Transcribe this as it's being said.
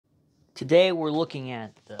Today we're looking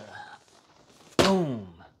at the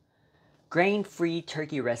grain-free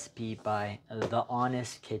turkey recipe by The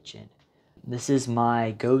Honest Kitchen. This is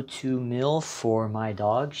my go-to meal for my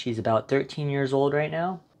dog. She's about 13 years old right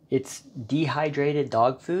now. It's dehydrated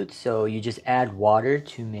dog food, so you just add water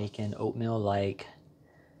to make an oatmeal-like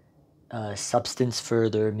substance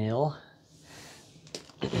for their meal.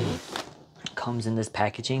 Comes in this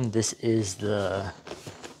packaging. This is the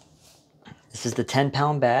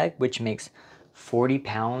 10-pound bag, which makes 40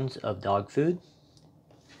 pounds of dog food.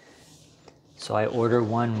 So I order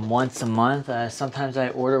one once a month. Sometimes I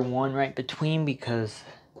order one right between because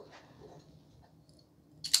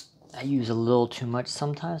I use a little too much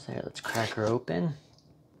sometimes. There, let's crack her open.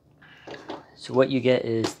 So what you get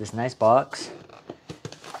is this nice box.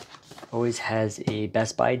 Always has a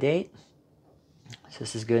Best By date. So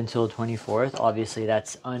this is good until the 24th. Obviously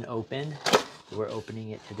that's unopened. We're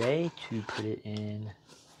opening it today to put it in.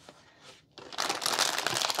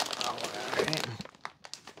 Alright.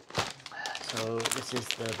 So this is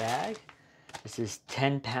the bag. This is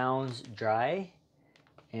 10 pounds dry.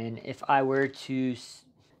 And if I were to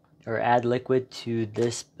add liquid to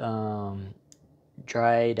this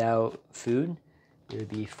dried out food, it would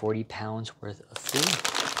be 40 pounds worth of food.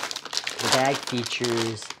 The bag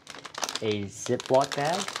features a Ziploc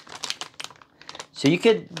bag. So you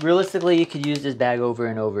could, realistically, you could use this bag over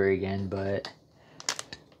and over again, but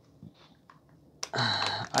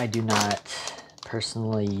I do not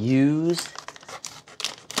personally use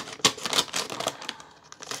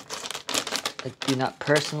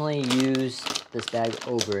this bag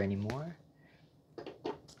over anymore.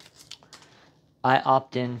 I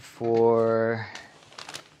opt in for,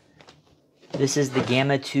 this is the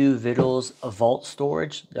Gamma 2 Vittles Vault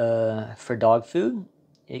Storage for dog food.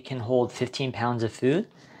 It can hold 15 pounds of food,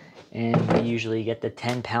 and we usually get the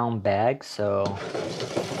 10-pound bag, so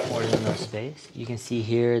more than enough space. You can see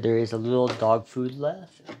here there is a little dog food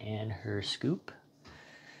left and her scoop.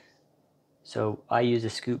 So I use a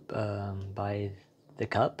scoop by the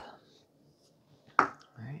cup. All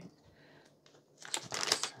right.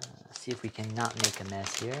 Let's see if we can not make a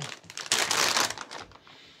mess here.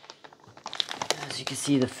 As you can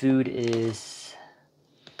see, the food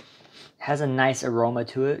has a nice aroma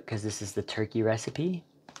to it because this is the turkey recipe,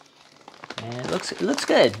 and it looks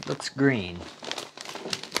good. It looks green.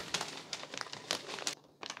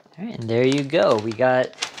 All right, and there you go. We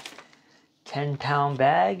got 10-pound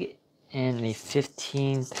bag and a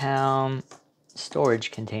 15-pound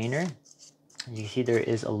storage container. You can see there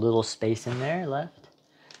is a little space in there left,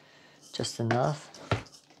 just enough.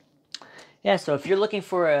 Yeah, so if you're looking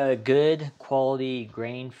for a good quality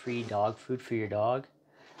grain-free dog food for your dog,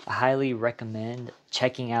 I highly recommend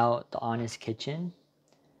checking out The Honest Kitchen.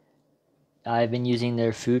 I've been using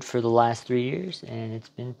their food for the last 3 years, and it's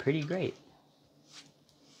been pretty great.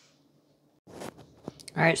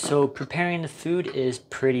 Alright, so preparing the food is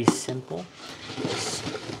pretty simple. Just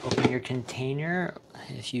open your container.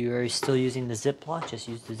 If you are still using the Ziploc, just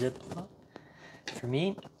use the Ziploc. For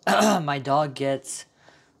me, my dog gets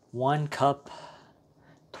 1 cup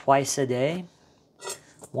twice a day.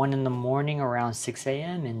 One in the morning around 6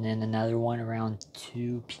 a.m. and then another one around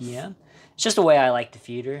 2 p.m. It's just the way I like to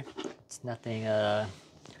feed her. It's nothing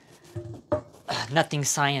nothing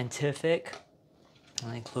scientific.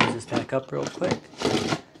 Let me close this back up real quick.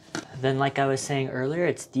 Then, like I was saying earlier,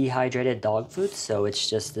 it's dehydrated dog food, so it's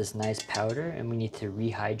just this nice powder, and we need to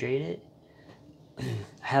rehydrate it. I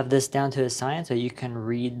have this down to a science, so you can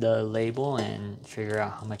read the label and figure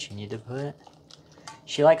out how much you need to put.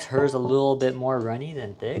 She likes hers a little bit more runny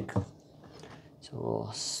than thick. So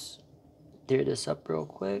we'll stir this up real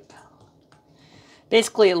quick.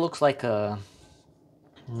 Basically, it looks like a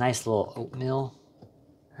nice little oatmeal.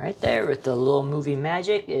 Right there with the little movie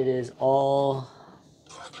magic, it is all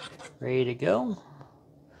ready to go.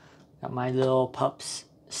 Got my little pup's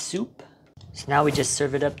soup. So now we just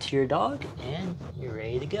serve it up to your dog and you're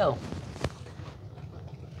ready to go.